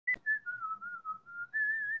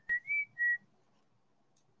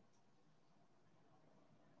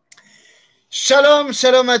Shalom,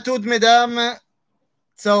 shalom à toutes, mesdames.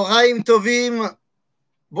 Tzaoraim tovim.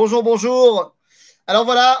 Bonjour, bonjour. Alors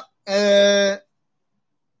voilà, est-ce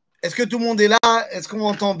que tout le monde est là? Est-ce qu'on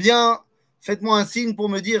m'entend bien? Faites-moi un signe pour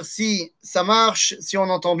me dire si ça marche, si on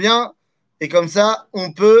entend bien. Et comme ça,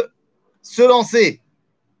 on peut se lancer.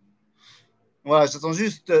 Voilà, j'attends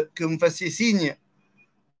juste que vous me fassiez signe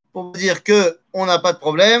pour me dire qu'on n'a pas de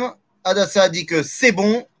problème. Adassa a dit que c'est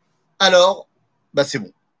bon. Alors, c'est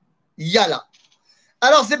bon. Yalla.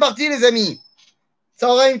 Alors, c'est parti, les amis.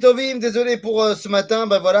 Tzaoraim tovim, désolé pour ce matin.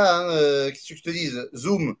 Voilà, qu'est-ce que je te dise?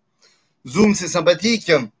 Zoom, c'est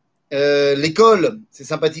sympathique. L'école, c'est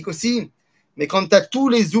sympathique aussi. Mais quand tu as tous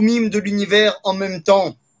les zoomim de l'univers en même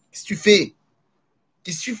temps, qu'est-ce que tu fais?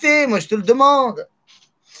 Qu'est-ce que tu fais? Moi, je te le demande.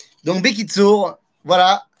 Donc, Bekitsour,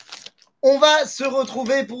 voilà. On va se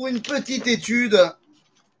retrouver pour une petite étude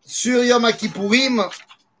sur Yom Kippourim.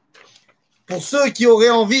 Pour ceux qui auraient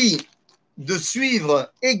envie de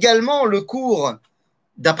suivre également le cours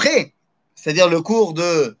d'après, c'est-à-dire le cours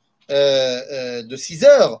de 6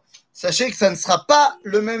 heures, sachez que ça ne sera pas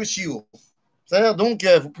le même shiur. C'est-à-dire donc,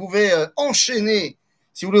 vous pouvez enchaîner,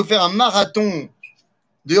 si vous voulez faire un marathon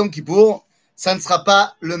de Yom Kippour, ça ne sera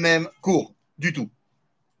pas le même cours du tout.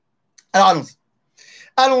 Alors allons-y.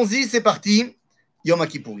 Allons-y, c'est parti. Yom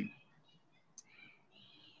Kippourim.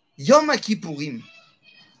 Yom Kippourim.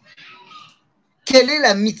 Quelle est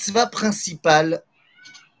la mitzvah principale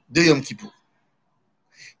de Yom Kippour?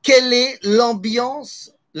 Quelle est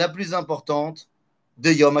l'ambiance la plus importante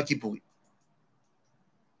de Yom Kippourim?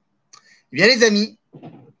 Eh bien, les amis,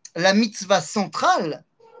 la mitzvah centrale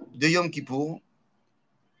de Yom Kippour,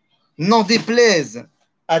 n'en déplaise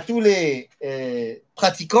à tous les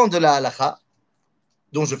pratiquants de la halacha,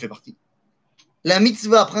 dont je fais partie, la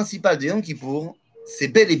mitzvah principale de Yom Kippour, c'est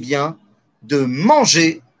bel et bien de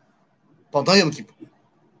manger pendant Yom Kippour.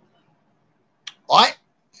 Ouais,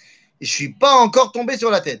 je ne suis pas encore tombé sur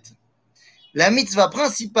la tête. La mitzvah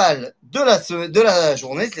principale de la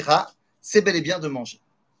journée, c'est bel et bien de manger.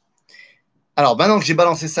 Alors, maintenant que j'ai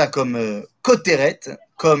balancé ça comme cotérette,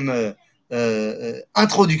 comme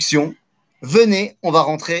introduction, venez, on va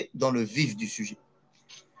rentrer dans le vif du sujet.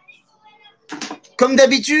 Comme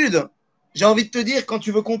d'habitude, j'ai envie de te dire, quand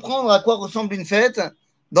tu veux comprendre à quoi ressemble une fête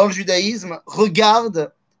dans le judaïsme,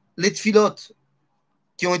 regarde les tfilotes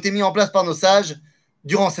qui ont été mis en place par nos sages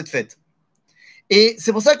durant cette fête. Et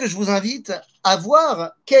c'est pour ça que je vous invite à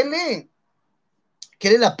voir quelle est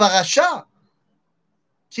la paracha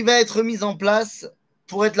qui va être mise en place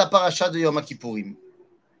pour être la paracha de Yom Kippourim.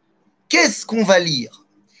 Qu'est-ce qu'on va lire?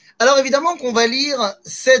 Alors évidemment qu'on va lire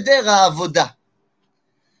Seder HaAvoda.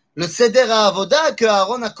 Le Seder HaAvoda que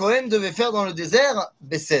Aaron HaKohen devait faire dans le désert,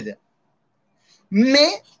 Beseder.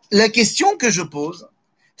 Mais la question que je pose,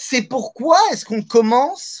 c'est pourquoi est-ce qu'on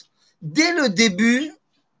commence dès le début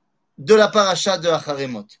de la paracha de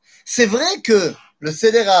Acharemot? C'est vrai que le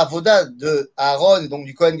Seder HaAvoda de Aaron, donc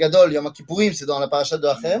du Kohen Gadol, Yom Kippourim, c'est dans la paracha de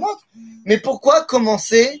Acharemot, mais pourquoi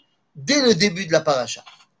commencer dès le début de la paracha?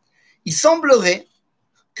 Il semblerait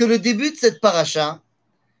que le début de cette paracha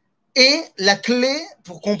est la clé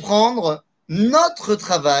pour comprendre notre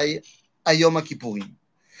travail à Yom Kippourim.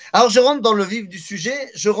 Alors, je rentre dans le vif du sujet,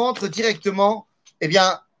 je rentre directement,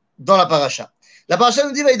 dans la paracha. La paracha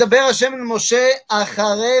nous dit, Vayidaber Hashem el Moshe,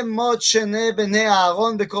 achare mot shene bnei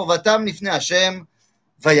Aaron bekorvatam lifnei Hashem,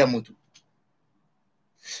 vayamutu.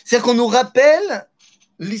 C'est-à-dire qu'on nous rappelle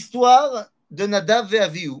l'histoire de Nadav et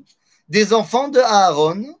Avihu, des enfants de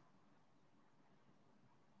Aaron,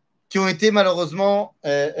 qui ont été malheureusement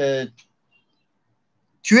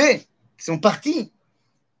tués, qui sont partis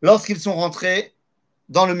lorsqu'ils sont rentrés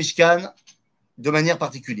dans le Mishkan de manière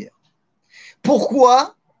particulière.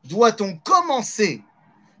 Pourquoi doit-on commencer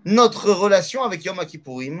notre relation avec Yom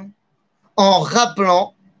Kippourim en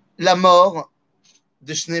rappelant la mort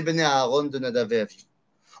de Shnei Bnei Aaron, de Nadav et Avihu?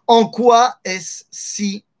 En quoi est-ce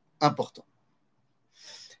si important?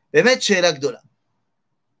 Bemet She'ela Gdola.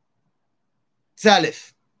 C'est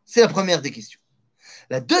Aleph. C'est la première des questions.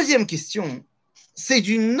 La deuxième question, c'est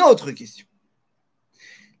d'une autre question.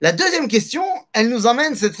 La deuxième question, elle nous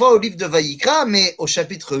emmène cette fois au livre de Vayikra, mais au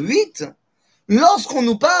chapitre 8, lorsqu'on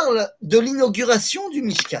nous parle de l'inauguration du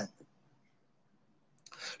Mishkan.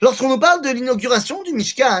 Lorsqu'on nous parle de l'inauguration du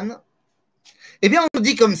Mishkan, on nous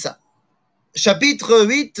dit comme ça. Chapitre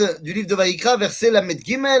 8 du livre de Vayikra, verset Lamed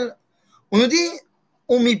Gimel, on nous dit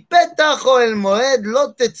ומפתח אוהל מועד לא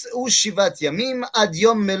תצאו 7 ימים עד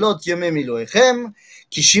יום מלות ימי מילואיכם,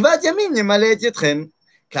 כי 7 ימים ימלא את ידכם.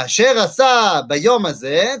 כאשר עשה ביום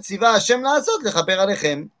הזה, ציווה השם לעשות לכפר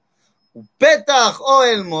עליכם. ופתח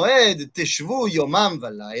אוהל מועד תשבו יומם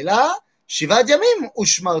ולילה, שבעת ימים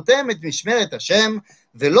ושמרתם את משמרת השם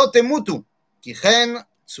ולא תמותו, כי כן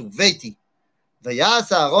צוויתי.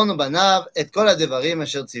 ויעש אהרון ובניו את כל הדברים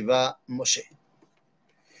אשר ציווה משה.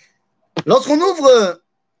 Lorsqu'on ouvre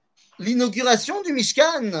l'inauguration du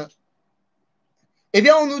Mishkan, eh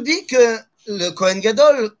bien on nous dit que le Kohen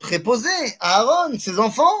Gadol préposé, Aaron, ses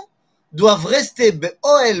enfants, doivent rester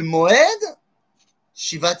be'oel moed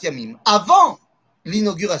shivat yamim, avant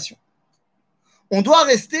l'inauguration. On doit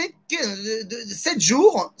rester 7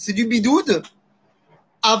 jours, c'est du bidoud,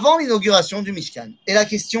 avant l'inauguration du Mishkan. Et la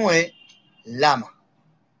question est, lama.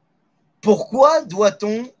 Pourquoi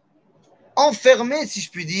doit-on enfermer, si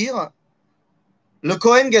je puis dire, le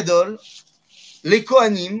Kohen Gadol, les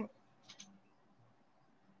Kohanim,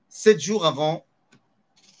 7 jours avant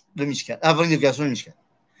le Mishkan, avant l'inauguration du Mishkan?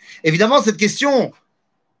 Évidemment, cette question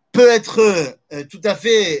peut être tout à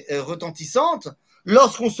fait retentissante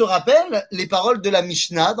lorsqu'on se rappelle les paroles de la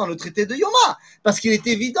Mishnah dans le traité de Yoma. Parce qu'il est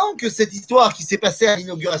évident que cette histoire qui s'est passée à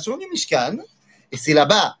l'inauguration du Mishkan, et c'est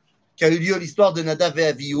là-bas qu'a eu lieu l'histoire de Nadav et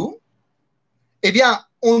Avihu, eh bien,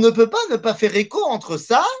 on ne peut pas ne pas faire écho entre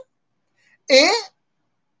ça et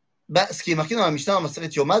ce qui est marqué dans la Mishnah, dans Maseret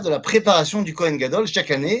Yoma, de la préparation du Kohen Gadol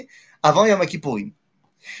chaque année avant Yom Kippourim.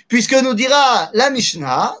 Puisque nous dira la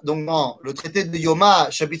Mishnah, donc dans le traité de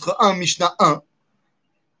Yoma, chapitre 1, Mishnah 1,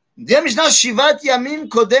 dit la Mishnah, Shivat Yamim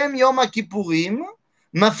Kodem Yom Kippourim,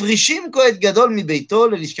 Mafrishim Kohen Gadol mi Beito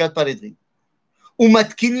lelishkat paledrim,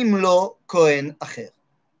 Umatkinim lo Kohen Acher.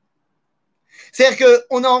 C'est-à-dire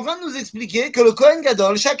qu'on est en train de nous expliquer que le Kohen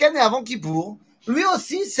Gadol, chaque année avant Kippour, lui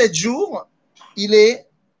aussi, 7 jours, il est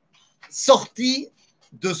sorti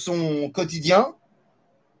de son quotidien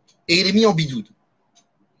et il est mis en bidoud.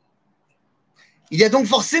 Il y a donc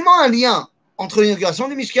forcément un lien entre l'inauguration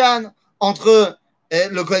du Mishkan, entre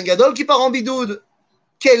le Kohen Gadol qui part en bidoud.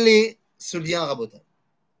 Quel est ce lien, Rabotai?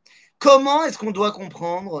 Comment est-ce qu'on doit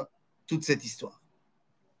comprendre toute cette histoire?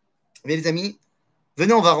 Mais les amis,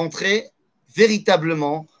 venez, on va rentrer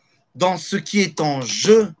véritablement dans ce qui est en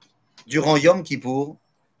jeu durant Yom Kippour,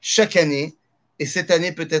 chaque année, et cette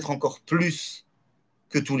année peut-être encore plus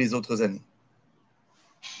que toutes les autres années.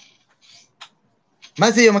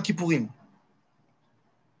 Mazé Yom Kippourim.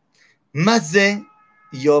 Mazé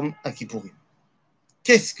Yom Kippourim.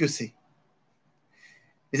 Qu'est-ce que c'est?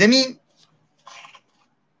 Les amis,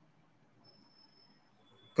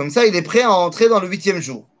 comme ça, il est prêt à entrer dans le 8e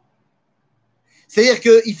jour. C'est-à-dire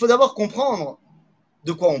qu'il faut d'abord comprendre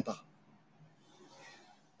de quoi on parle.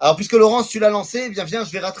 Alors, puisque Laurence, tu l'as lancé, viens,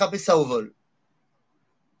 je vais rattraper ça au vol.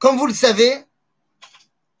 Comme vous le savez,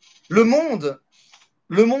 le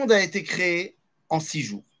monde a été créé en 6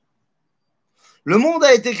 jours. Le monde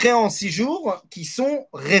a été créé en 6 jours qui sont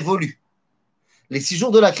révolus. Les 6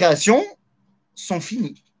 jours de la création sont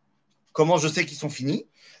finis. Comment je sais qu'ils sont finis?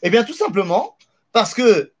 Eh bien, tout simplement parce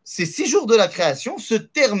que ces 6 jours de la création se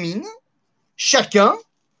terminent chacun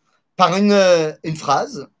par une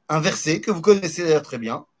phrase, un verset que vous connaissez d'ailleurs très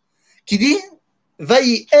bien, qui dit «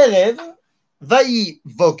 Vayi erev, vayi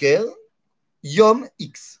voker, yom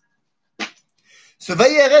x ». Ce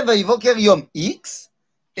Vayi erev, vayi voker, yom x,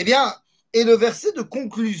 eh bien, est le verset de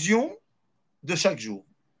conclusion de chaque jour.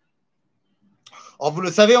 Or, vous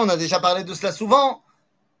le savez, on a déjà parlé de cela souvent,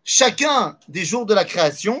 chacun des jours de la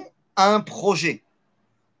création a un projet,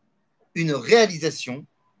 une réalisation,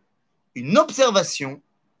 une observation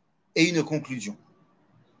et une conclusion.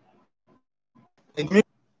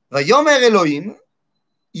 Vayomer Elohim,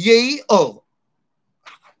 Yehi Or.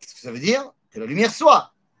 Qu'est-ce que ça veut dire? Que la lumière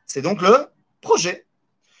soit. C'est donc le projet.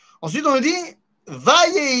 Ensuite, on nous dit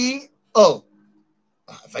Vayehi Or.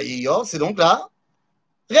 Vayehi Or, c'est donc la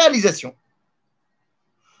réalisation.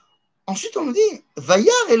 Ensuite, on nous dit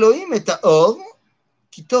Vayar Elohim et Or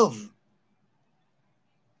Kitov.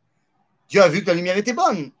 Dieu a vu que la lumière était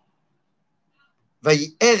bonne.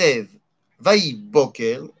 Vayi Erev, Vayi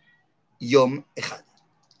Boker, Yom Echad.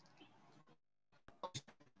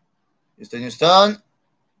 Houston,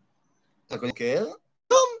 Boker,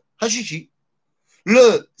 Yom Hashishi.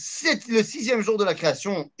 Le 6e jour de la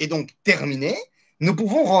création est donc terminé. Nous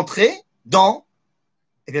pouvons rentrer dans,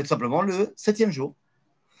 eh bien, tout simplement le 7e jour,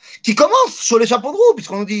 qui commence sur les chapeaux de roue,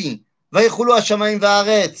 puisqu'on nous dit Vayichulu hashamayim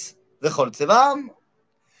va'aretz vechol tzevam,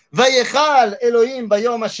 Vayichal Elohim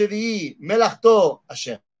bayom hashevi'i melachto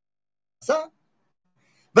asher asa,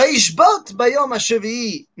 Vayishbot bayom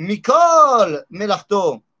hashevi'i mikol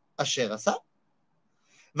melachto asher asa,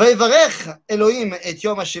 Vayivarech Elohim et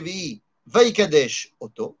yom hashevi'i vayikadesh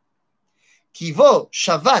oto, kivo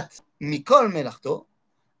shavat mikol melachto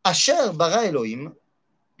asher bara Elohim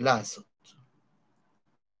la'asot.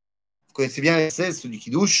 Vous connaissez bien les 16, ceux du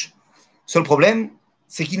Kiddush. Seul problème,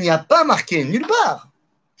 c'est qu'il n'y a pas marqué nulle part.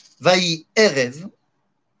 Vaï Erev,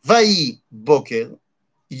 Vaï Boker,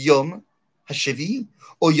 Yom Hashevi,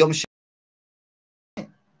 ou Yom Shevi.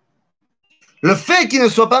 Le fait qu'il ne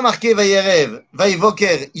soit pas marqué Vaï Erev, Vaï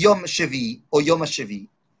Boker, Yom Shevi, ou Yom Hashevi,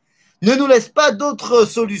 ne nous laisse pas d'autre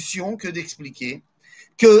solution que d'expliquer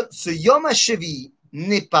que ce Yom Hashevi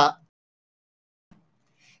n'est pas.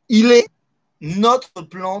 Il est notre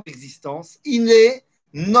plan d'existence, il est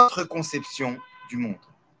notre conception du monde.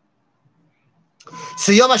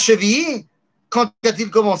 C'est Yom HaShevi, quand a-t-il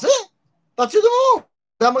commencé? À partir du moment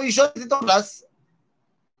où la Moïse était en place.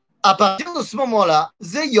 À partir de ce moment-là,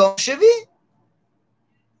 c'est Yom HaShevi.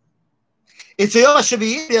 Et ce Yom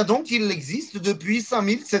HaShevi, eh bien donc, il existe depuis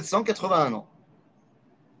 5781 ans.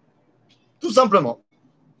 Tout simplement.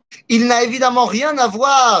 Il n'a évidemment rien à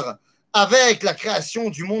voir avec la création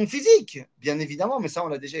du monde physique, bien évidemment, mais ça, on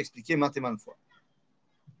l'a déjà expliqué maintes et maintes fois.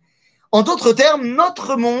 En d'autres termes,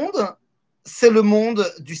 notre monde, c'est le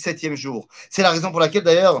monde du 7e jour. C'est la raison pour laquelle,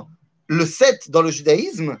 d'ailleurs, le 7 dans le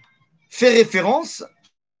judaïsme fait référence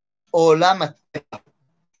au Olam,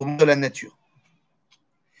 au monde de la nature.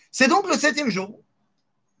 C'est donc le 7e jour.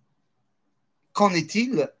 Qu'en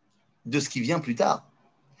est-il de ce qui vient plus tard?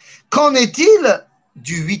 Qu'en est-il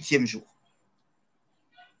du 8e jour?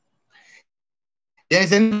 Bien,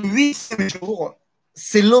 les amis, le 8e jour,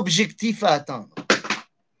 c'est l'objectif à atteindre.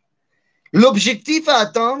 L'objectif à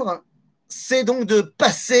atteindre, c'est donc de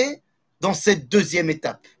passer dans cette deuxième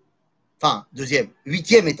étape. Enfin, deuxième,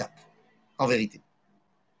 8e étape, en vérité.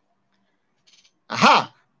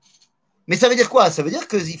 Ah! Mais ça veut dire quoi? Ça veut dire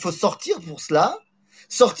qu'il faut sortir pour cela,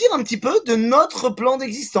 sortir un petit peu de notre plan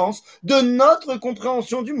d'existence, de notre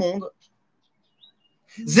compréhension du monde.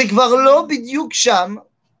 Zekvarlo bidyuk sham.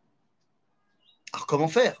 Alors, comment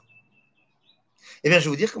faire? Eh bien, je vais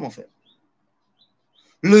vous dire comment faire.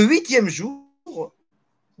 Le 8e jour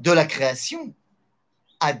de la création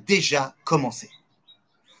a déjà commencé.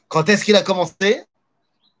 Quand est-ce qu'il a commencé?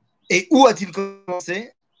 Et où a-t-il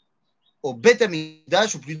commencé? Au Beth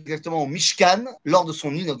Amidash, ou plus exactement au Mishkan, lors de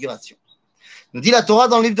son inauguration. Nous dit la Torah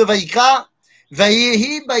dans le livre de Vaïkra,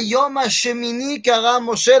 Vayehi bayom hashemini kara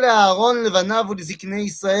Moshe le'Aaron levanav u'leziknei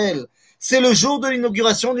Israël. C'est le jour de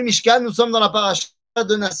l'inauguration du Mishkan. Nous sommes dans la paracha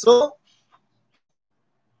de Nassau.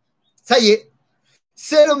 Ça y est,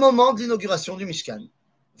 c'est le moment de l'inauguration du Mishkan.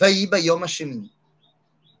 Vayehi bayom hashemini.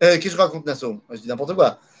 Qu'est-ce que je raconte, Nassau? Je dis n'importe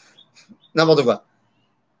quoi. N'importe quoi.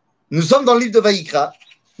 Nous sommes dans le livre de Vaïkra.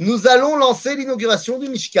 Nous allons lancer l'inauguration du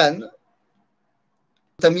Mishkan.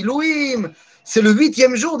 Tamilouim, c'est le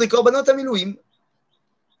 8e jour des Korbanot Tamilouim.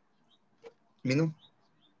 Mais non.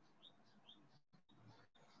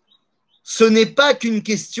 Ce n'est pas qu'une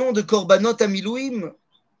question de Korbanot Tamilouim,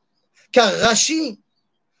 car Rashi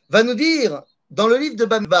va nous dire, dans le livre de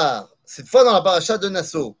Bamidbar, cette fois dans la paracha de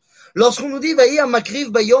Nassau, lorsqu'on nous dit Vayi Amakriv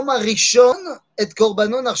Bayom Arishon et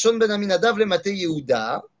Korbanon Narshon ben Aminadav le Mate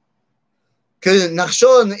Yehuda, que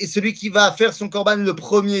Narshon est celui qui va faire son korban le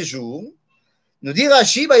premier jour, nous dit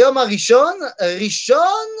Rashi Bayom Arishon, Rishon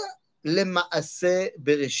le Maase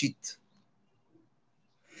Bereshit.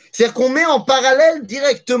 C'est-à-dire qu'on met en parallèle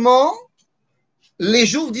directement les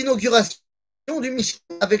jours d'inauguration du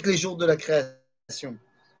Mishkan avec les jours de la création.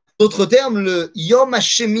 D'autres termes, le Yom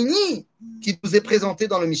HaShemini qui nous est présenté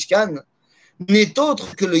dans le Mishkan n'est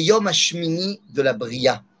autre que le Yom HaShemini de la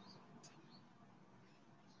Bria.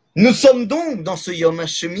 Nous sommes donc dans ce Yom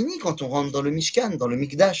HaShemini quand on rentre dans le Mishkan, dans le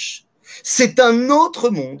Mikdash. C'est un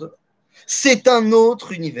autre monde, c'est un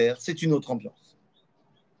autre univers, c'est une autre ambiance.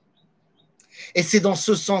 Et c'est dans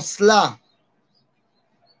ce sens-là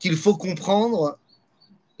qu'il faut comprendre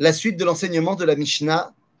la suite de l'enseignement de la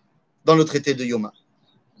Mishnah dans le traité de Yoma.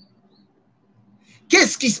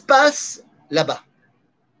 Qu'est-ce qui se passe là-bas?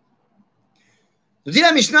 Nous dit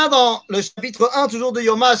la Mishnah dans le chapitre 1, toujours de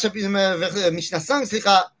Yoma, chapitre, Mishnah 5,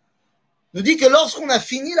 nous dit que lorsqu'on a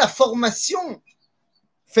fini la formation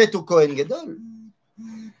faite au Kohen Gadol,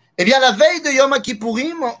 eh bien la veille de Yom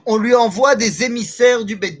Kippourim, on lui envoie des émissaires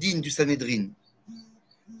du Beddin, du Sanhedrin.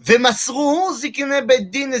 ומסרו זקני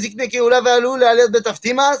בית דין לזקני קהולה ועלו לעליית בית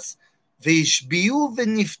אבטימאס והשביעו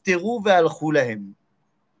ונפטרו והלכו להם.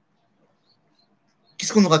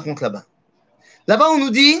 Qu'est-ce qu'on nous raconte là-bas? Là-bas, on nous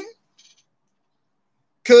dit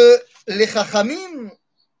que les Chachamim,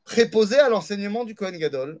 préposés à l'enseignement du Kohen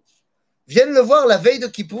Gadol, viennent le voir la veille de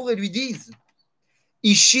Kippour et lui disent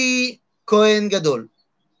Ishi Kohen Gadol,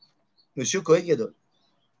 Monsieur Kohen Gadol,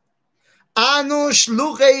 Anu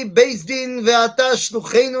shluchei Beis-Din ve'ata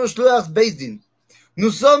shlucheinu shluach Beis-Din. Nous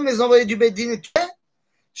sommes les envoyés du Beis-Din et tu es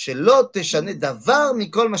שלא תשנה דבר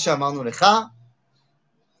מכל מה שאמרנו לך,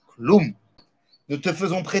 כלום. Nous te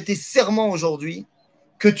faisons prêter serment aujourd'hui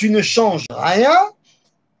que tu ne changes rien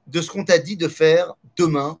de ce qu'on t'a dit de faire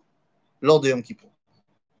demain lors de Yom Kippour.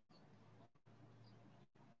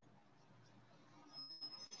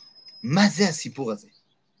 Mazé Asipour Azé.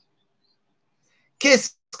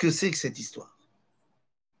 Qu'est-ce que c'est que cette histoire?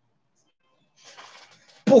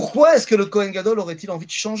 Pourquoi est-ce que le Kohen Gadol aurait-il envie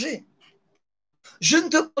de changer? Je ne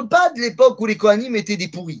te parle pas de l'époque où les Kohanim étaient des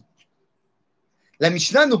pourris. La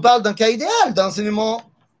Mishnah nous parle d'un cas idéal, d'un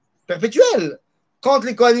enseignement perpétuel. Quand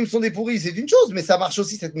les Kohanim sont des pourris, c'est une chose, mais ça marche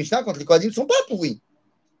aussi cette Mishnah quand les Kohanim ne sont pas pourris.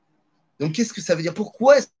 Donc qu'est-ce que ça veut dire?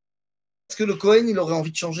 Pourquoi est-ce que le Kohen il aurait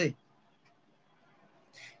envie de changer?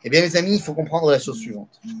 Eh bien les amis, il faut comprendre la chose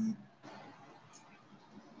suivante.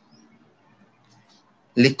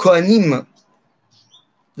 Les Kohanim,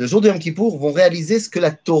 le jour de Yom Kippour, vont réaliser ce que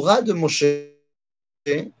la Torah de Moshe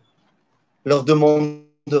leur demande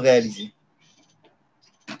de réaliser.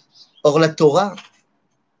 Or, la Torah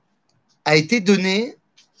a été donnée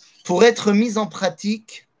pour être mise en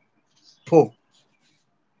pratique po.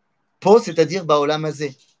 Po, c'est-à-dire Baolam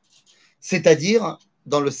Hazé, c'est-à-dire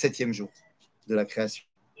dans le 7e jour de la création.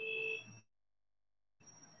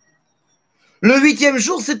 Le 8e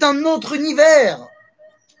jour, c'est un autre univers.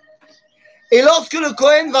 Et lorsque le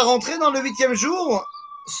Kohen va rentrer dans le 8e jour,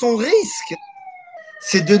 son risque,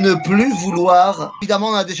 c'est de ne plus vouloir. Évidemment,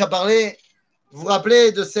 on a déjà parlé, vous vous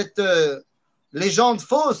rappelez de cette légende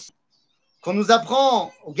fausse qu'on nous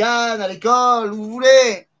apprend au GAN, à l'école, où vous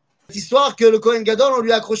voulez. Cette histoire que le Kohen Gadol, on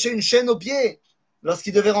lui a accroché une chaîne au pied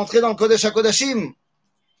lorsqu'il devait rentrer dans le Kodesh HaKodashim.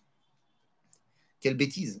 Quelle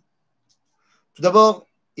bêtise. Tout d'abord,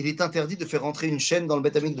 il est interdit de faire rentrer une chaîne dans le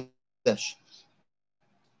Beth Amikdash.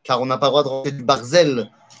 Car on n'a pas le droit de rentrer du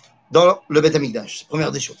barzel dans le Beth Amikdash.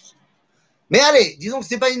 Première des choses. Mais allez, disons que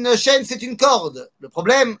ce n'est pas une chaîne, c'est une corde. Le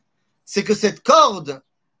problème, c'est que cette corde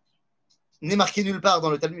n'est marquée nulle part dans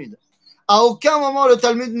le Talmud. À aucun moment, le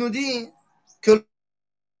Talmud nous dit que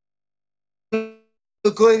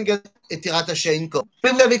le Kohen Gadol était rattaché à une corde.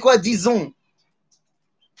 Mais vous savez quoi? Disons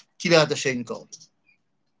qu'il est rattaché à une corde.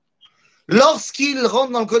 Lorsqu'il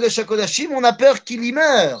rentre dans le Kodesh HaKodashim, on a peur qu'il y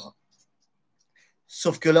meure.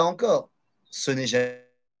 Sauf que là encore, ce n'est jamais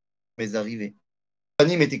arrivé.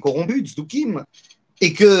 L'anime était corrompu, Tzdukim,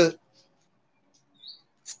 et qu'il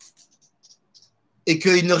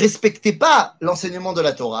ne respectait pas l'enseignement de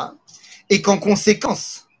la Torah, et qu'en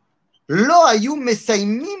conséquence, Lo hayu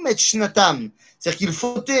mesaimim et shnatam, c'est-à-dire qu'il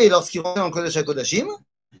fautait lorsqu'il rentrait dans le Kodesh HaKodashim,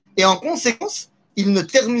 et en conséquence, ils ne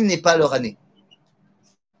terminaient pas leur année.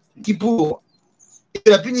 Kippour, et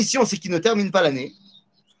la punition, c'est qu'ils ne terminent pas l'année.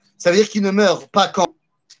 Ça veut dire qu'ils ne meurent pas quand?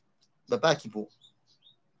 Bah, pas à Kippour.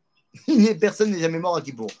 Personne n'est jamais mort à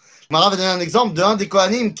Kippour. Mara va donner un exemple d'un des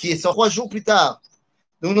Kohanim qui est sorti 3 jours plus tard.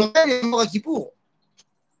 Donc, on est mort à Kippour.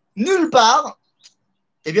 Nulle part,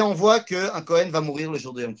 eh bien, on voit qu'un Kohen va mourir le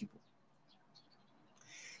jour de Yom Kippour.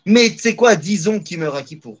 Mais tu sais quoi? Disons qu'il meurt à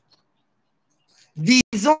Kippour.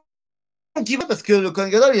 Disons qu'il meurt parce que le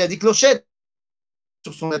Kohen Gadol, il a des clochettes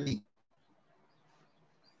sur son habit.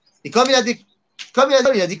 Et comme il a des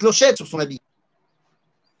clochettes sur son habit.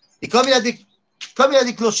 Et comme il a des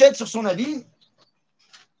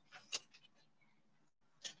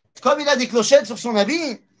clochettes sur son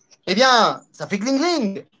habit, eh bien, ça fait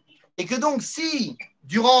gling-gling. Et que donc, si,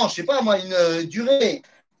 durant, je sais pas moi, une durée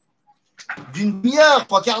d'une demi-heure,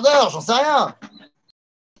 3/4 d'heure, j'en sais rien.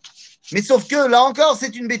 Mais sauf que, là encore,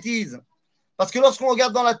 c'est une bêtise. Parce que lorsqu'on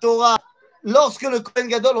regarde dans la Torah, lorsque le Kohen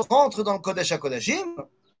Gadol rentre dans le Kodesh HaKodashim,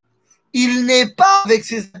 il n'est pas avec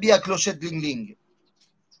ses habits à clochette gling-gling.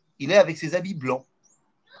 Il est avec ses habits blancs.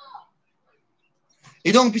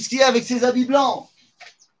 Et donc, puisqu'il est avec ses habits blancs,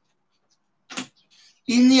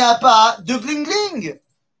 il n'y a pas de gling-gling.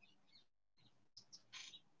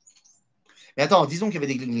 Mais attends, disons qu'il y avait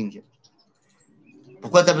des gling-gling.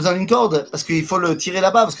 Pourquoi tu as besoin d'une corde? Parce qu'il faut le tirer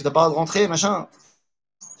là-bas, parce que tu n'as pas le droit de rentrer, machin.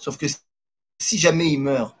 Sauf que si jamais il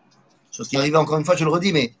meurt, chose qui est arrivée encore une fois, je le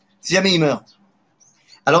redis, mais si jamais il meurt,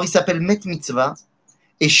 alors il s'appelle Met Mitzvah,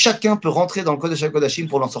 et chacun peut rentrer dans le Kodesh HaKodashim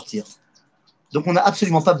pour l'en sortir. Donc on n'a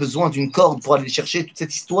absolument pas besoin d'une corde pour aller chercher toute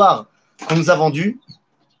cette histoire qu'on nous a vendue,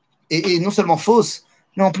 et non seulement fausse,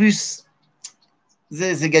 mais en plus,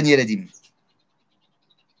 c'est gagné la dîme.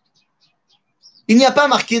 Il n'y a pas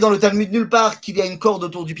marqué dans le Talmud nulle part qu'il y a une corde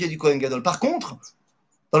autour du pied du Kohen Gadol. Par contre,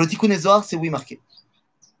 dans le Tikkun Zohar, c'est oui marqué.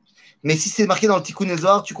 Mais si c'est marqué dans le Tikkun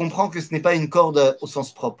Zohar, tu comprends que ce n'est pas une corde au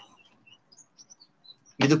sens propre.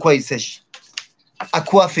 Mais de quoi il s'agit? À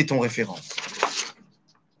quoi fait-on référence?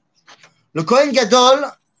 Le Kohen Gadol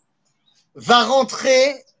va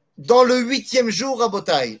rentrer dans le 8e jour à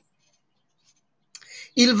Botaï.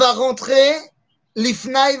 Il va rentrer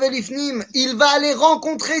l'ifnaï ve l'ifnim. Il va aller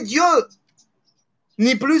rencontrer Dieu.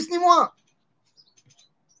 Ni plus ni moins.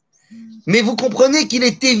 Mais vous comprenez qu'il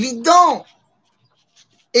est évident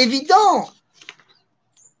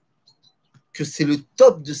que c'est le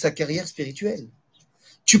top de sa carrière spirituelle.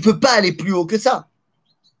 Tu ne peux pas aller plus haut que ça.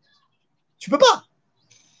 Tu ne peux pas.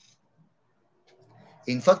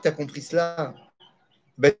 Et une fois que tu as compris cela,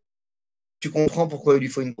 ben, tu comprends pourquoi il lui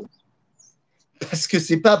faut une peau. Parce que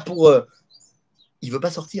c'est pas pour... il ne veut pas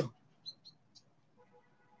sortir.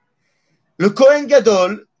 Le Kohen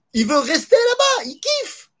Gadol, il veut rester là-bas. Il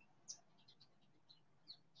kiffe.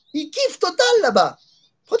 Il kiffe total là-bas.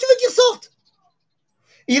 Pourquoi tu veux qu'il sorte?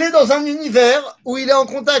 Il est dans un univers où il est en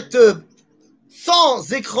contact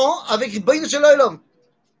sans écran avec Ribono Shel Olam.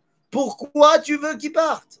 Pourquoi tu veux qu'il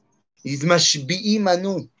parte? Izmashbi'im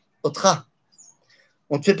anu otra.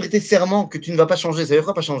 On te fait prêter serment que tu ne vas pas changer. Ça veut dire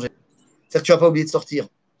quoi pas changer? C'est-à-dire que tu ne vas pas oublier de sortir.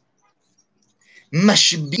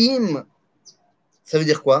 Mashbi'im, ça veut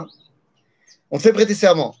dire quoi? On te fait prêter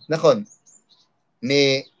serment, d'accord.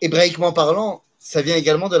 Mais hébraïquement parlant, ça vient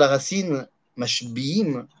également de la racine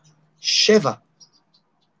mashbi'im, sheva,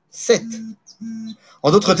 7.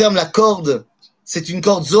 En d'autres termes, la corde, c'est une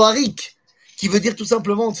corde zoharique qui veut dire tout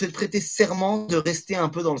simplement on te fait prêter serment de rester un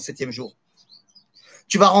peu dans le 7e jour.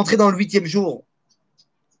 Tu vas rentrer dans le 8e jour.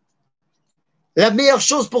 La meilleure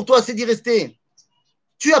chose pour toi, c'est d'y rester.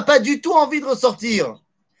 Tu n'as pas du tout envie de ressortir.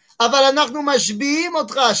 Aval anachnu mashbi'im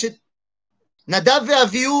otra. Nadav et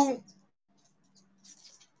Avihu,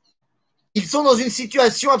 ils sont dans une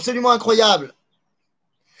situation absolument incroyable.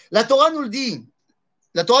 La Torah nous le dit.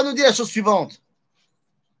 La Torah nous dit la chose suivante.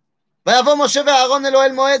 ויבוא משה ואהרון אל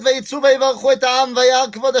אוהל מועד ויצאו ויברכו את העם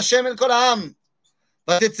וירא כבוד השם אל כל העם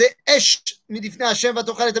ותצא אש מלפני השם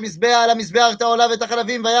ותאכל את המזבח על המזבח את העולה ואת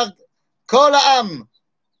החלבים וירא כל העם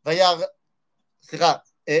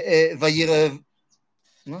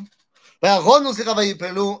וירון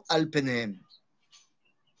ויפלו על פניהם.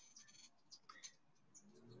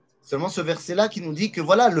 Seulement ce verset-là qui nous dit que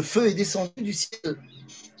voilà, le feu est descendu du ciel.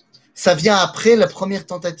 Ça vient après la première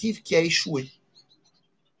tentative qui a échoué.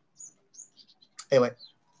 Et ouais.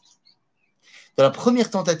 Dans la première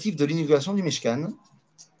tentative de l'inauguration du Mishkan,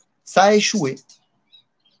 ça a échoué.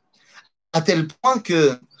 À tel point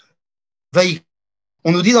que,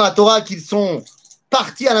 on nous dit dans la Torah qu'ils sont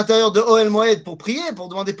partis à l'intérieur de Ohel Moed pour prier, pour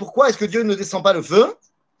demander pourquoi est-ce que Dieu ne descend pas le feu. À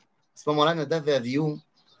ce moment-là, Nadav et Avihu,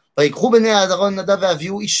 ויקחו בני אהרון נדב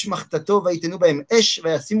ואביהו איש מחתתו ויתנו בהם אש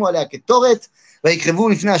וישימו עליה קטורת ויקרבו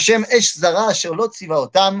לפני השם אש זרה אשר לא ציווה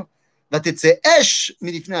אותם ותצא אש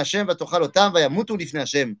מלפני השם ותאכל אותם וימותו לפני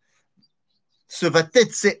השם. Ce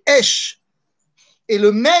ותצא אש est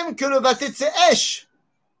le même que le ותצא אש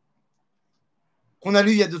qu'on a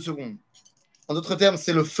lu il y a 2 secondes. En d'autres termes,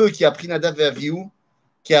 c'est le feu qui a pris Nadav et Avihu,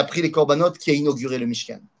 qui a pris les corbanotes, qui a inauguré le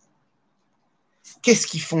Mishkan. Qu'est-ce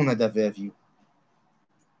qu'ils font Nadav et Avihu?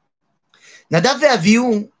 Nadav et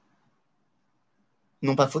Avihu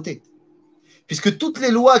n'ont pas fauté, puisque toutes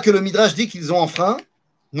les lois que le Midrash dit qu'ils ont enfreint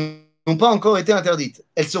n'ont pas encore été interdites.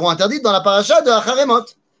 Elles seront interdites dans la paracha de Acharemot,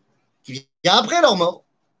 qui vient après leur mort.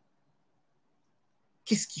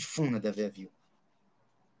 Qu'est-ce qu'ils font, Nadav et Avihu?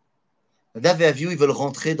 Nadav et Avihu, ils veulent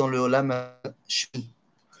rentrer dans le Olam Shmi.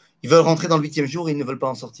 Ils veulent rentrer dans le 8e jour et ils ne veulent pas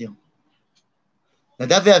en sortir.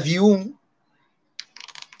 Nadav et Avihu,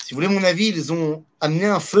 si vous voulez mon avis, ils ont amené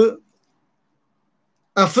un feu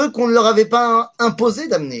qu'on ne leur avait pas imposé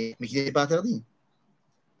d'amener, mais qui n'était pas interdit.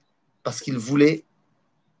 Parce qu'ils voulaient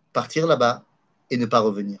partir là-bas et ne pas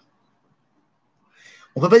revenir.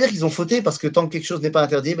 On ne peut pas dire qu'ils ont fauté parce que tant que quelque chose n'est pas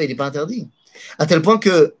interdit, ben il n'est pas interdit. À tel point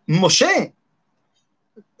que Moshe,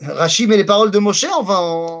 Rashi met les paroles de Moshe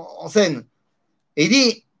en scène. Et il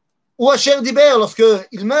dit, ou Asher Diber,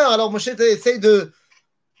 lorsqu'il meurt, alors Moshe essaye de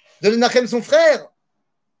Lenachem son frère.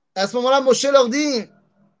 À ce moment-là, Moshe leur dit,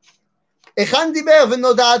 היכן דיבר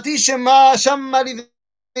ונודעתי שמה לבני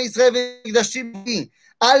ישראל והקדשתי בי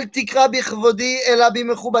אל תקרא בכבודי אלא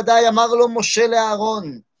במכובדי אמר לו משה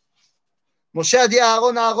לאהרון משה עדי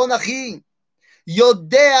אהרון אחי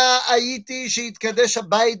יודע הייתי שיתקדש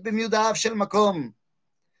הבית במיודעיו של מקום.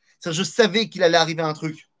 Je savais qu'il allait arriver un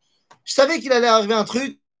truc. Je savais qu'il allait arriver un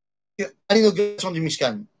truc à l'inauguration du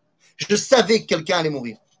Mishkan. Je savais que quelqu'un allait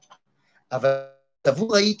mourir. אבל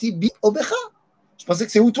תבור הייתי בי או בך. Je pensais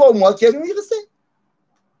que c'est ou toi ou moi qui allions y rester.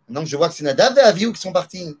 Donc je vois que c'est Nadav et Avihu qui sont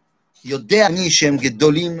partis.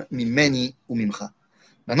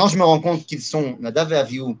 Maintenant je me rends compte qu'ils sont Nadav et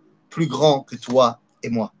Avihu plus grands que toi et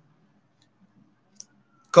moi.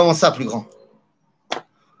 Comment ça plus grand?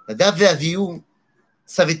 Nadav et Avihu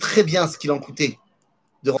savaient très bien ce qu'il en coûtait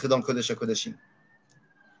de rentrer dans le Kodesh HaKodashim.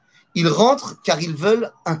 Ils rentrent car ils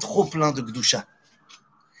veulent un trop plein de Gdusha.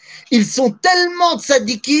 Ils sont tellement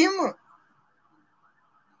tzadikim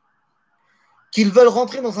qu'ils veulent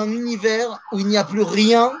rentrer dans un univers où il n'y a plus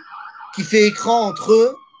rien qui fait écran entre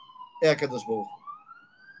eux et Akadosh Baruch.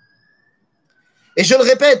 Et je le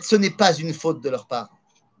répète, ce n'est pas une faute de leur part.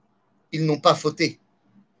 Ils n'ont pas fauté.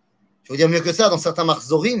 Je veux dire mieux que ça, dans certains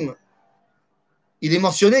Marzorim, il est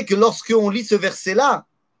mentionné que lorsque on lit ce verset-là,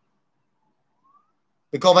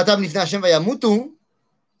 et quand Vatam Lifnei Hashem Vayamutu,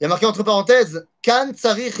 il y a marqué entre parenthèses, Kan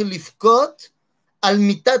Tsarich Lifkot Al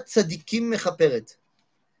Mitat Tzadikim Mechaperet.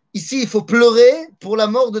 Ici, il faut pleurer pour la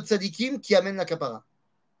mort de Tzadikim qui amène la kapara.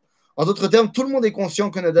 En d'autres termes, tout le monde est conscient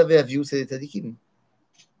que Nadav et Avihu, c'est des Tzadikim.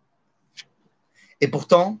 Et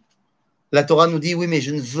pourtant, la Torah nous dit, oui, mais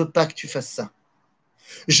je ne veux pas que tu fasses ça.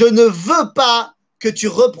 Je ne veux pas que tu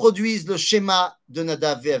reproduises le schéma de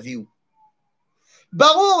Nadav et Avihu.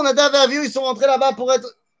 Barour, Nadav et Avihu, ils sont rentrés là-bas pour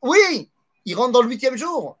être... Oui, ils rentrent dans le 8e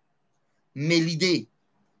jour. Mais l'idée,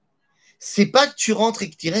 c'est pas que tu rentres et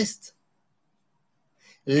que tu restes.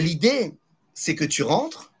 L'idée, c'est que tu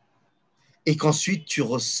rentres et qu'ensuite tu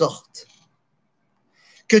ressortes.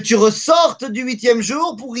 Que tu ressortes du 8e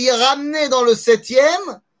jour pour y ramener dans le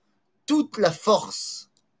 7e toute la force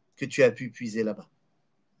que tu as pu puiser là-bas.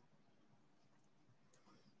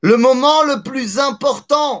 Le moment le plus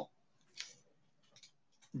important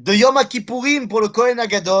de Yom Kippourim pour le Kohen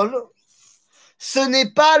Agadol, ce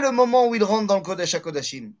n'est pas le moment où il rentre dans le Kodesh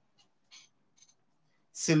HaKodashim.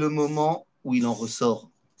 C'est le moment où il en ressort.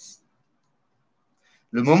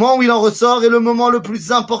 Le moment où il en ressort est le moment le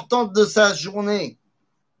plus important de sa journée.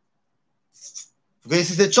 Vous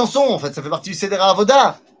connaissez cette chanson, en fait, ça fait partie du Seder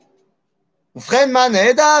Avoda. ובכן מה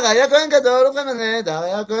נהדר, היה כהן גדול, ובכן מה נהדר,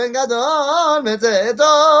 היה כהן גדול, בצאתו,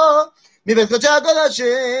 מבית קודשי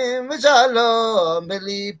הקודשים, ושלום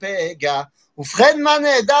בלי פגע. ובכן מה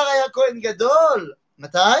נהדר, היה כהן גדול.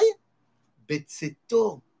 מתי?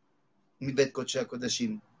 בצאתו, מבית קודשי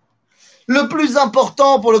הקודשים. Le plus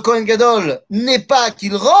important pour le Kohen Gadol n'est pas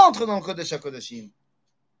qu'il rentre dans le Kodesh HaKodashim,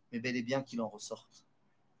 mais bel et bien qu'il en ressorte.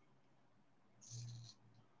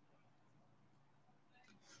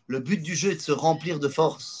 Le but du jeu est de se remplir de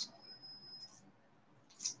force,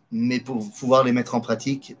 mais pour pouvoir les mettre en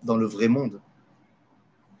pratique dans le vrai monde.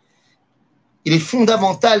 Il est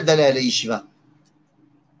fondamental d'aller à la yeshiva.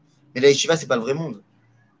 Mais la yeshiva, ce n'est pas le vrai monde.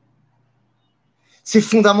 C'est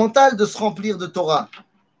fondamental de se remplir de Torah.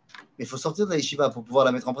 Mais il faut sortir de la yeshiva pour pouvoir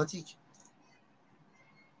la mettre en pratique.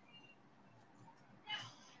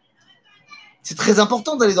 C'est très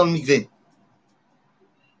important d'aller dans le mikvé.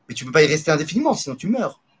 Mais tu ne peux pas y rester indéfiniment, sinon tu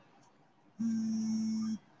meurs.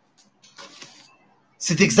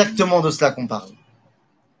 C'est exactement de cela qu'on parle.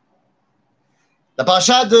 La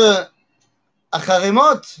paracha de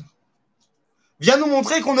Acharemot vient nous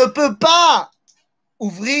montrer qu'on ne peut pas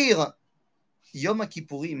ouvrir Yom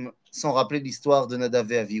Kippourim sans rappeler l'histoire de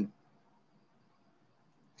Nadav et Avihu.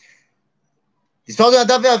 L'histoire de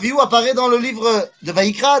Nadav et Avihu apparaît dans le livre de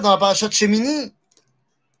Vaïkra, dans la paracha de Shemini.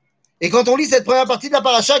 Et quand on lit cette première partie de la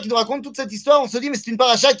paracha qui nous raconte toute cette histoire, on se dit, mais c'est une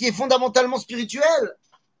paracha qui est fondamentalement spirituelle.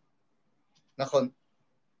 Nachon.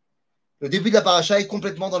 Le début de la paracha est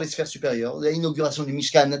complètement dans les sphères supérieures. L'inauguration du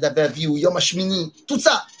Mishkan, Nadav et Avihu, Yom HaShmini, tout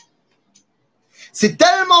ça. C'est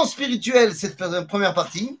tellement spirituel, cette première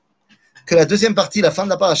partie, que la deuxième partie, la fin de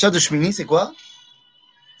la paracha de Shmini, c'est quoi?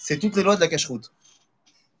 C'est toutes les lois de la cacheroute.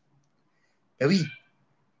 Ben oui,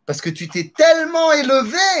 parce que tu t'es tellement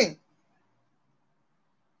élevé.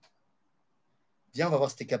 Viens, on va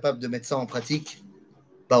voir si tu es capable de mettre ça en pratique.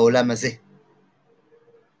 Bah, Olam Hazeh.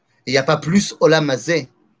 Et il n'y a pas plus Olam Hazeh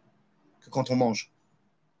que quand on mange.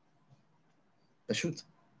 Bah, shoot.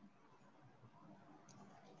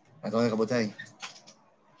 Attendez, Rabotai.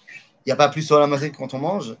 Il n'y a pas plus Olam Hazeh que quand on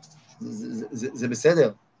mange. C'est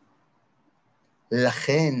beseder. La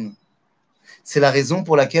reine. C'est la raison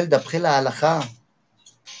pour laquelle, d'après la halakha,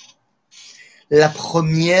 la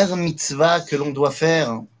première mitzvah que l'on doit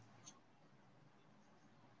faire,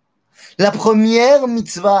 la première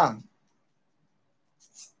mitzvah,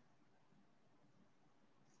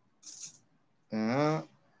 la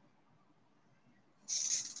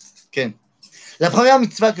première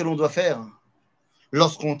mitzvah que l'on doit faire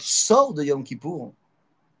lorsqu'on sort de Yom Kippour,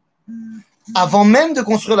 avant même de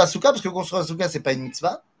construire la soukha, parce que construire la soukha, ce n'est pas une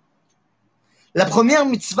mitzvah, la première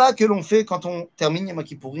mitzvah que l'on fait quand on termine Yom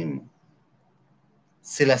Kippourim,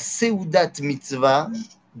 c'est la Seudat mitzvah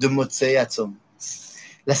de Motzei Hatzom.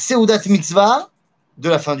 La Seudat mitzvah de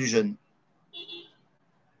la fin du jeûne.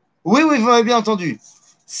 Oui, vous m'avez bien entendu.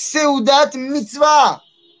 Seudat mitzvah.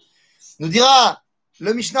 Nous dira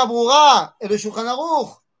le Mishnah Brura et le Shulchan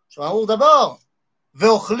Aruch. Shulchan Aruch d'abord.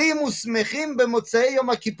 Ve'ochlim usmechim b'motzei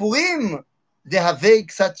Yom Kippourim dehavei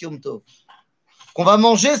ksat Yom Tov. qu'on va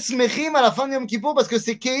manger smechim à la fin de Yom Kippour parce que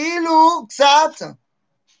c'est keilou ksat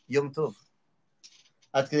Yom Tov.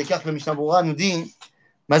 Ad kede kach le Mishnah Berurah nous dit,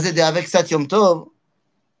 mazé de avec ksat Yom Tov,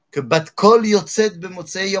 que bat kol yotzet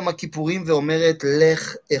bemotzei Yom Kippourim veomeret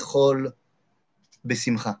lech echol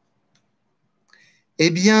besimcha. Eh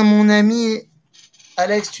bien, mon ami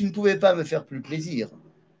Alex, tu ne pouvais pas me faire plus plaisir.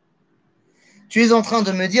 Tu es en train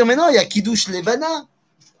de me dire, mais non, il y a Kiddush Levana.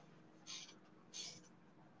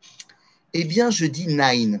 Eh bien, je dis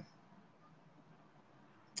nine.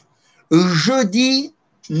 Je dis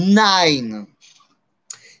nine.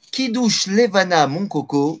 Kiddush Levana, mon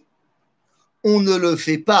coco, on ne le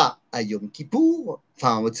fait pas à Yom Kippour,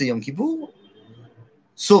 enfin, c'est Yom Kippour,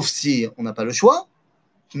 sauf si on n'a pas le choix,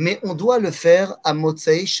 mais on doit le faire à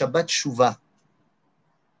Motzei Shabbat Shuvah.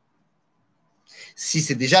 Si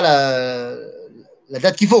c'est déjà la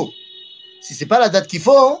date qu'il faut. Si c'est pas la date qu'il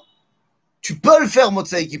faut, tu peux le faire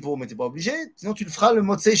Motzei Kippour, mais tu n'es pas obligé, sinon tu le feras le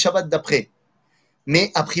Motzei Shabbat d'après.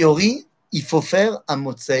 Mais a priori, il faut faire à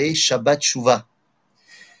Motzei Shabbat Shuvah.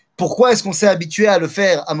 Pourquoi est-ce qu'on s'est habitué à le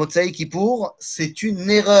faire à Motzei Kippour? C'est une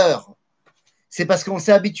erreur. C'est parce qu'on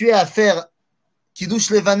s'est habitué à faire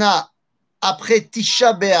Kiddush Levana après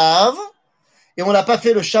Tisha B'Av et on l'a pas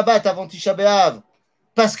fait le Shabbat avant Tisha B'Av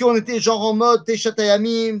parce qu'on était genre en mode Teshat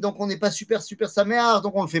Hayamim, donc on n'est pas super saméar,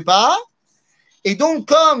 donc on le fait pas. Et donc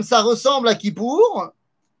comme ça ressemble à Kippour,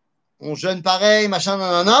 on jeûne pareil, machin,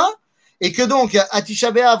 nanana, et que donc à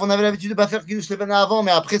Tisha B'Av on avait l'habitude de pas faire Kiddush Levana avant,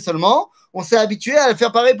 mais après seulement, on s'est habitué à le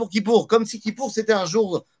faire pareil pour Kippour, comme si Kippour c'était un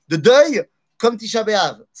jour de deuil, comme Tisha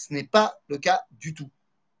B'Av. Ce n'est pas le cas du tout.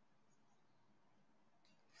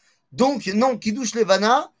 Donc, non, Kiddush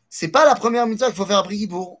Levana, c'est pas la première mitzvah qu'il faut faire après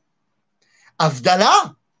Kippour.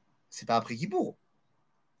 Havdalah, c'est pas après Kippour.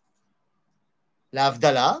 La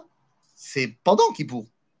Havdalah, c'est pendant Kippour.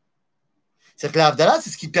 C'est-à-dire que la Havdalah,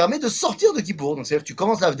 c'est ce qui te permet de sortir de Kippour. Donc, c'est-à-dire que tu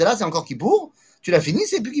commences la Havdalah, c'est encore Kippour, tu la finis,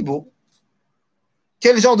 c'est plus Kippour.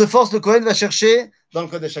 Quel genre de force le Kohen va chercher dans le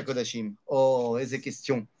Kodesh HaKodashim? Oh, et ces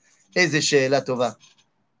questions. Et ces She'ela Tova.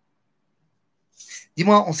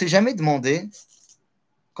 Dis-moi, on s'est jamais demandé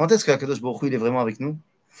quand est-ce que Kadosh Baruch Hu, il est vraiment avec nous?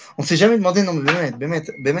 On s'est jamais demandé, non, mais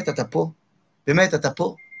Bémet à ta peau. Bémet à ta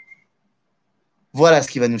peau. Voilà ce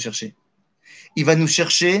qu'il va nous chercher. Il va nous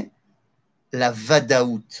chercher la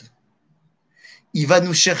vadaout. Il va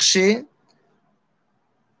nous chercher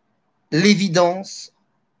l'évidence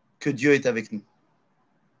que Dieu est avec nous.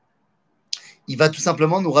 Il va tout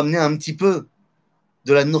simplement nous ramener un petit peu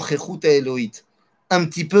de la nochechut Elohit, un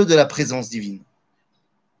petit peu de la présence divine.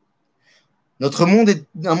 Notre monde est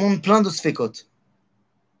un monde plein de sfekot.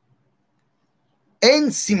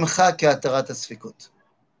 En simcha ka'atarat sfekot.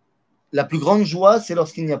 La plus grande joie, c'est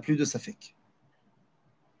lorsqu'il n'y a plus de safek.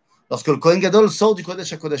 Lorsque le Kohen Gadol sort du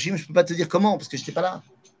Kodesh HaKodashim, je ne peux pas te dire comment, parce que je n'étais pas là.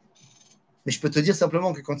 Mais je peux te dire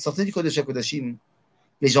simplement que quand il sortait du Kodesh HaKodashim,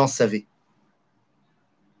 les gens savaient.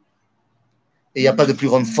 Et il n'y a pas de plus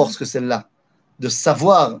grande force que celle-là, de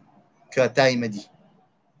savoir que Ataï m'a dit.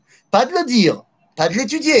 Pas de le dire, pas de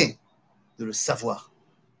l'étudier, de le savoir.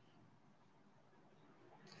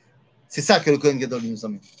 C'est ça que le Kohen Gadol nous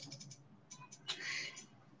emmène.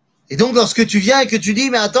 Et donc, lorsque tu viens et que tu dis,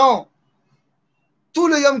 mais attends, tout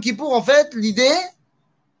le Yom Kippour, en fait, l'idée,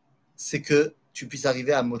 c'est que tu puisses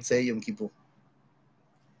arriver à Motzei Yom Kippour.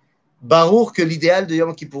 Barour que l'idéal de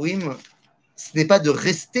Yom Kippourim, ce n'est pas de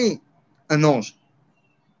rester un ange.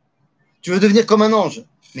 Tu veux devenir comme un ange,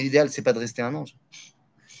 mais l'idéal, c'est pas de rester un ange.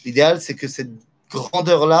 L'idéal, c'est que cette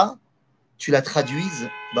grandeur-là, tu la traduises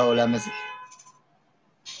Baolam Hazeh.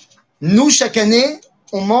 Nous, chaque année,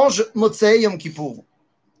 on mange Motzei Yom Kippour.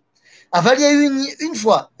 Aval, il y a eu une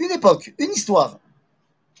fois, une époque, une histoire,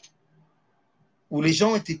 où les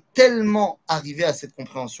gens étaient tellement arrivés à cette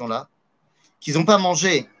compréhension-là, qu'ils n'ont pas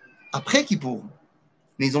mangé après Kippour,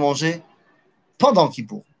 mais ils ont mangé pendant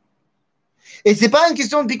Kippour. Et ce n'est pas une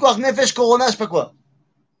question de Pikuach Nefesh, Corona, je ne sais pas quoi.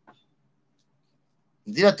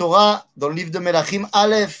 Dit la Torah dans le livre de Melachim,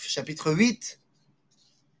 Aleph, chapitre 8,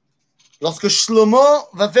 lorsque Shlomo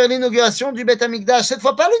va faire l'inauguration du Beth Amikdash, cette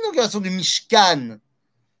fois pas l'inauguration du Mishkan,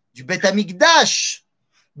 du Beth Amikdash,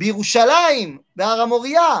 Birushalayim, Behar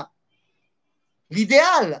Moria,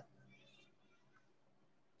 l'idéal.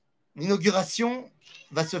 L'inauguration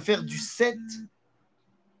va se faire du 7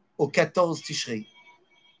 au 14 Tishrei.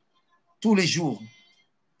 Tous les jours,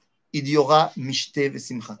 il y aura Mishte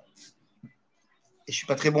Vesimcha. Et je ne suis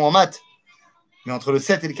pas très bon en maths, mais entre le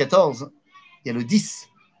 7 et le 14, il y a le 10.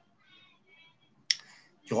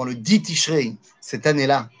 Durant le 10 Tishrei, cette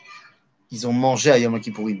année-là, ils ont mangé à Yom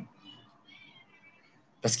Kippourim.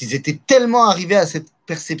 Parce qu'ils étaient tellement arrivés à cette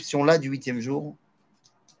perception-là du 8e jour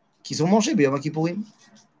qu'ils ont mangé à Yom Kippourim.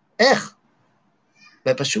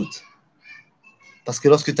 Ben, pas shoot. Parce que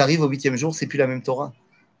lorsque tu arrives au 8e jour, c'est plus la même Torah.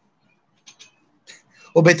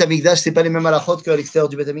 Au Beth Amikdash, c'est pas les mêmes halachot qu'à l'extérieur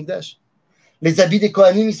du Beth Amikdash. Les habits des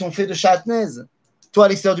Kohanim, ils sont faits de shatnez. Toi, à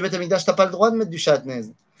l'extérieur du Beth Amikdash, tu n'as pas le droit de mettre du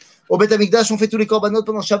shatnez. Au Beth Amikdash, on fait tous les korbanot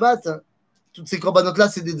pendant Shabbat. Toutes ces korbanot-là,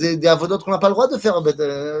 c'est des avodot qu'on n'a pas le droit de faire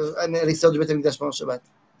à l'extérieur du Beth Amikdash pendant Shabbat.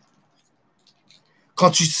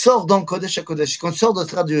 Quand tu sors dans le Kodesh à Kodesh, quand tu sors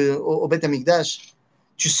au Beth Amikdash,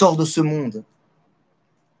 tu sors de ce monde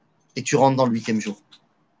et tu rentres dans le 8e jour.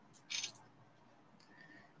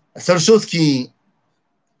 La seule chose qui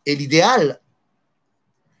est l'idéal,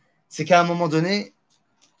 c'est qu'à un moment donné,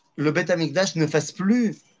 le Beth Amikdash ne fasse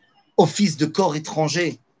plus office de corps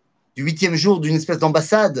étranger du 8e jour d'une espèce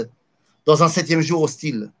d'ambassade dans un 7e jour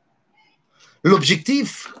hostile.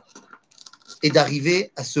 L'objectif est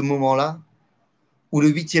d'arriver à ce moment-là où le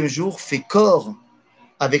 8e jour fait corps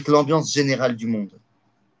avec l'ambiance générale du monde.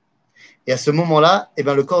 Et à ce moment-là, eh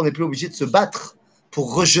ben, le corps n'est plus obligé de se battre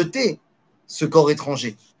pour rejeter ce corps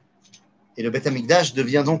étranger. Et le Beth Amikdash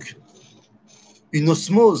devient donc une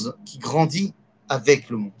osmose qui grandit avec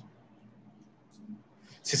le monde.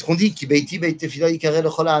 C'est ce qu'on dit, qui beiti beiti tefila yikareh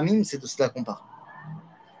lechol ha'amim, c'est de cela qu'on parle.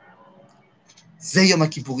 C'est Yom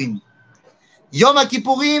Kippourim. Yom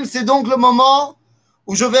Kippourim, c'est donc le moment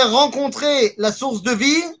où je vais rencontrer la source de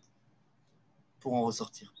vie pour en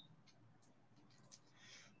ressortir.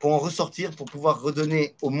 Pour en ressortir, pour pouvoir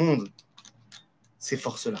redonner au monde ces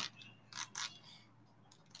forces-là.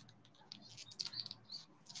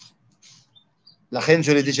 La reine,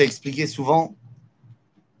 je l'ai déjà expliqué souvent,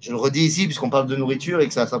 je le redis ici puisqu'on parle de nourriture et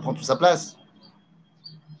que ça prend toute sa place.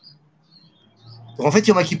 Donc en fait,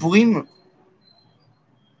 Yom Kippourim,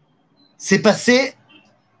 c'est passé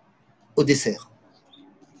au dessert.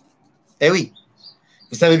 Eh oui,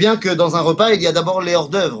 vous savez bien que dans un repas, il y a d'abord les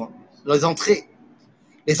hors-d'œuvre, les entrées.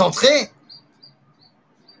 Les entrées,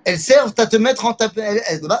 elles servent à te mettre en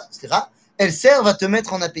elles servent à te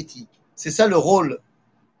mettre en appétit. C'est ça le rôle.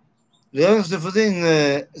 Le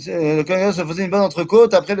Kohen se faisait une bonne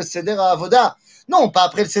entrecôte après le Seder à Avoda. Non, pas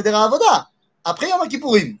après le Seder à Avoda. Après Yom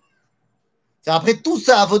Kippourim. C'est après tout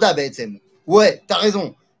ça à Avoda, B'etzem. Ouais, t'as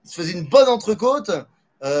raison. Il se faisait une bonne entrecôte.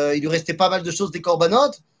 Il lui restait pas mal de choses des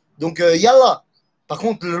corbanotes. Donc, yallah. Par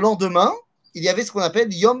contre, le lendemain, il y avait ce qu'on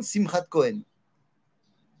appelle Yom Simchat Kohen.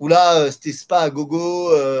 Où là, c'était spa à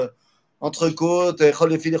gogo, entrecôte, chol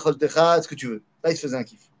de fil, chol techa, ce que tu veux. Là, il se faisait un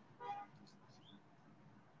kiff.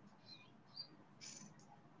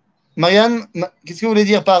 Marianne, qu'est-ce que vous voulez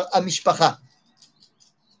dire par Amishpacha?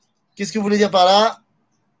 Qu'est-ce que vous voulez dire par là?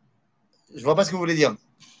 Je ne vois pas ce que vous voulez dire.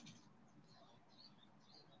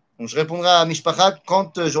 Donc, je répondrai à Amishpacha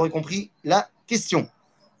quand j'aurai compris la question.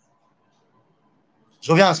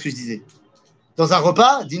 Je reviens à ce que je disais. Dans un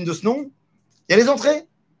repas digne de ce nom, il y a les entrées.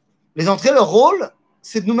 Les entrées, leur rôle,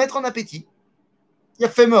 c'est de nous mettre en appétit. Il y a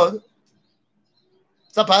fait mode.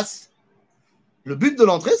 Ça passe. Le but de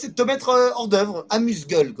l'entrée, c'est de te mettre hors d'œuvre,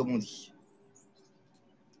 amuse-gueule, comme on dit.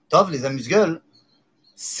 Tov, les amuse-gueules,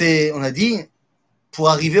 c'est, on a dit, pour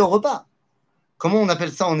arriver au repas. Comment on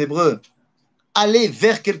appelle ça en hébreu? Aller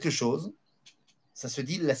vers quelque chose, ça se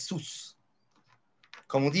dit la souce.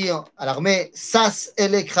 Comme on dit à l'armée, sas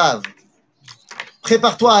el grave.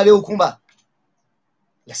 Prépare-toi à aller au combat.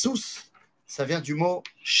 La souce, ça vient du mot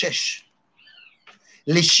shesh.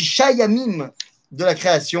 Les shisha yamim de la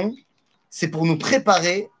création, c'est pour nous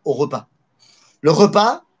préparer au repas. Le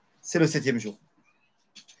repas, c'est le 7e jour.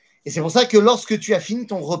 Et c'est pour ça que lorsque tu as fini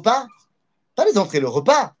ton repas, pas les entrées, le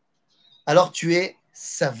repas, alors tu es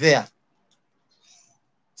savéa.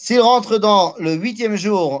 S'il rentre dans le 8e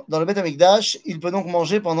jour dans le Beth Amikdash, il peut donc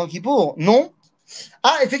manger pendant Kippour. Non.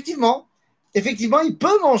 Ah, effectivement, il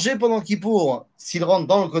peut manger pendant Kippour s'il rentre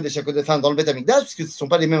dans le Kodesh HaKodashim, enfin dans le Beth Amikdash, puisque ce ne sont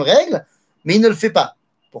pas les mêmes règles, mais il ne le fait pas.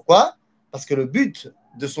 Pourquoi? Parce que le but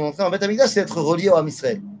de son entrée en Beth Amikdash, c'est d'être relié au Ham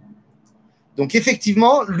Israël. Donc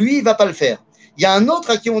effectivement, lui, il ne va pas le faire. Il y a un autre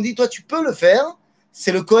à qui on dit, toi, tu peux le faire,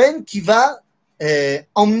 c'est le Kohen qui va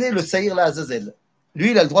emmener le Saïr la Azazel.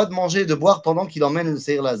 Lui, il a le droit de manger et de boire pendant qu'il emmène le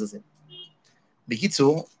Saïr la Azazel. Mais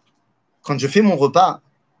Kitsour, quand je fais mon repas,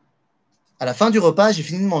 à la fin du repas, j'ai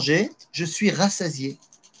fini de manger, je suis rassasié.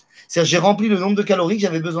 C'est-à-dire, j'ai rempli le nombre de calories que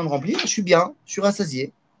j'avais besoin de remplir, je suis bien, je suis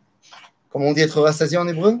rassasié. Comment on dit être rassasié en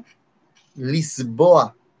hébreu?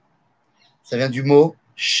 Lisboa. Ça vient du mot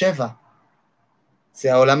Sheva. C'est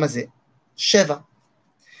à Olamazé. Sheva.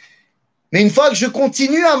 Mais une fois que je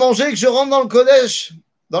continue à manger, que je rentre dans le Kodesh,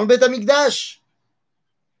 dans le Beth Amikdash,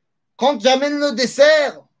 quand j'amène le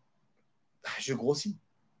dessert, je grossis.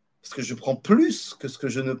 Parce que je prends plus que ce que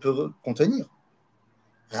je ne peux contenir.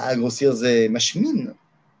 À grossir, c'est mashmin,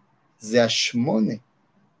 c'est hashmone.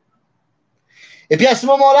 Et puis à ce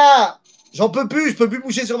moment-là, j'en peux plus, je ne peux plus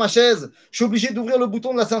bouger sur ma chaise. Je suis obligé d'ouvrir le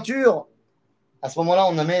bouton de la ceinture. À ce moment-là,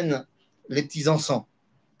 on amène les petits encens.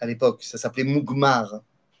 À l'époque, ça s'appelait Mugmar.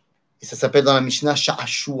 Et ça s'appelle dans la Mishnah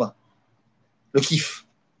Sha'ashua. Le kiff.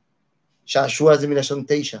 Sha'ashua Zemilashon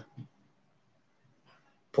Teisha.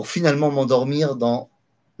 Pour finalement m'endormir dans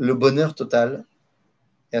le bonheur total.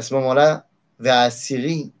 Et à ce moment-là, vers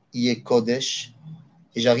Asiri, il est Kodesh.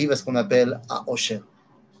 Et j'arrive à ce qu'on appelle à Osher.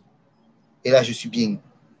 Et là, je suis bien.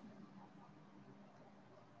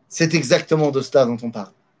 C'est exactement de cela dont on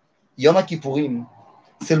parle. Yom Kippourim,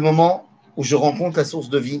 c'est le moment où je rencontre la source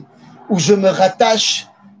de vie, où je me rattache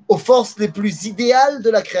aux forces les plus idéales de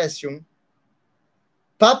la création,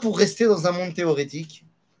 pas pour rester dans un monde théorétique,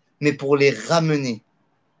 mais pour les ramener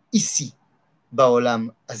ici,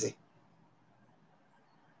 Baolam Azé.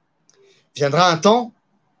 Viendra un temps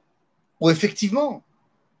où effectivement,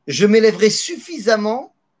 je m'élèverai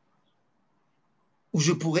suffisamment où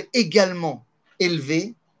je pourrai également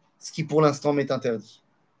élever ce qui pour l'instant m'est interdit.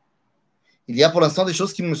 Il y a pour l'instant des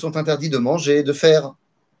choses qui me sont interdites de manger et de faire.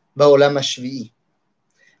 Baolam Hashvi'i.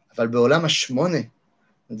 Aval Baolam Hashmone.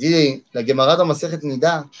 On dit la Gemara dans Masechet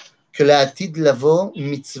Nida que la atid lavo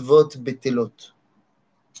mitzvot betelot.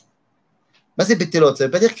 Bah, c'est betelot. Ça ne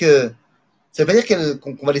veut pas dire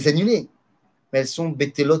qu'on va les annuler, mais elles sont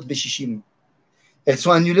betelot beshishim. Elles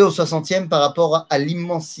sont annulées au 60e par rapport à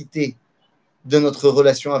l'immensité de notre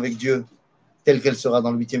relation avec Dieu, telle qu'elle sera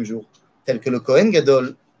dans le 8e jour, telle que le Kohen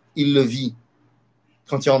Gadol, il le vit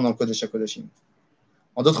quand il rentre dans le Kodesh HaKodashim.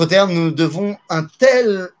 En d'autres termes, nous devons une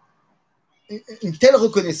telle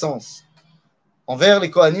reconnaissance envers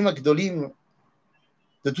les Kohanim Akdolim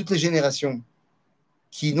de toutes les générations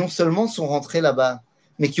qui non seulement sont rentrés là-bas,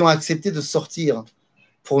 mais qui ont accepté de sortir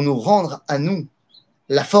pour nous rendre à nous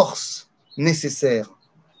la force nécessaire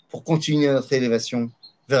pour continuer notre élévation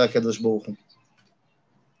vers Akadosh Baruch Hu.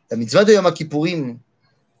 La mitzvah de Yom Kippourim,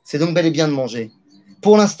 c'est donc bel et bien de manger.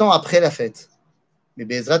 Pour l'instant, après la fête. Mais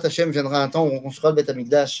Be'ezrat Hashem viendra un temps où on construira le Beth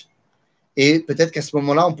Amikdash. Et peut-être qu'à ce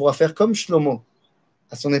moment-là, on pourra faire comme Shlomo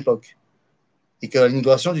à son époque. Et qu'à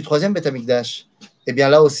l'inauguration du 3e Beth Amikdash, eh bien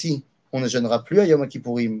là aussi, on ne jeûnera plus à Yom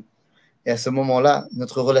Kippourim. Et à ce moment-là,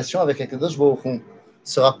 notre relation avec Akadosh Baruch Hu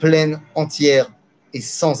sera pleine, entière et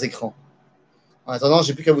sans écran. En attendant, je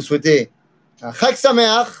n'ai plus qu'à vous souhaiter un Chag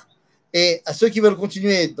Sameach. Et à ceux qui veulent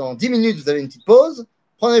continuer, dans 10 minutes, vous avez une petite pause.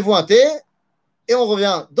 Prenez-vous un thé et on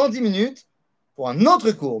revient dans 10 minutes pour un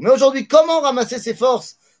autre cours. Mais aujourd'hui, comment ramasser ses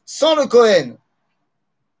forces sans le Kohen?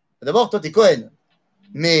 D'abord, toi, tu es Kohen.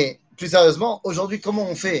 Mais plus sérieusement, aujourd'hui, comment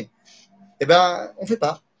on fait? Eh bien, on ne fait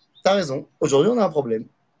pas. Tu as raison. Aujourd'hui, on a un problème.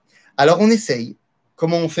 Alors, on essaye.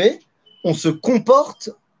 Comment on fait? On se comporte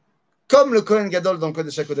comme le Kohen Gadol dans le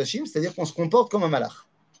Kodesh HaKodashim, c'est-à-dire qu'on se comporte comme un malach.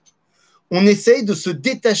 On essaye de se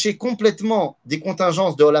détacher complètement des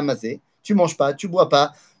contingences de Olam Hazé. Tu ne manges pas, tu ne bois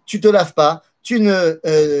pas, tu ne te laves pas, tu ne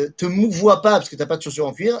te mouvoies pas parce que tu n'as pas de chaussures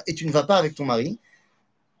en cuir et tu ne vas pas avec ton mari.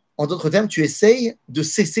 En d'autres termes, tu essayes de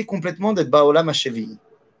cesser complètement d'être Baolam Hashevi.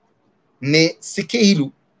 Mais c'est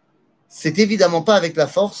Keilou. C'est évidemment pas avec la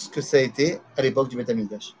force que ça a été à l'époque du Beth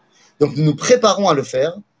Amikdash. Donc nous nous préparons à le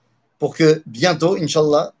faire pour que bientôt,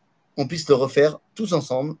 Inch'Allah, on puisse le refaire tous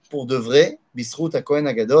ensemble pour de vrai, Bisrout HaKohen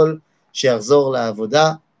HaGadol, She'arzor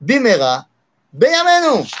LaAvoda, Bimera,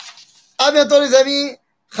 Beyamenu. À bientôt les amis,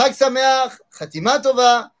 Chag Sameach, Chatima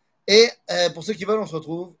Tova, et pour ceux qui veulent, on se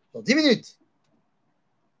retrouve dans 10 minutes.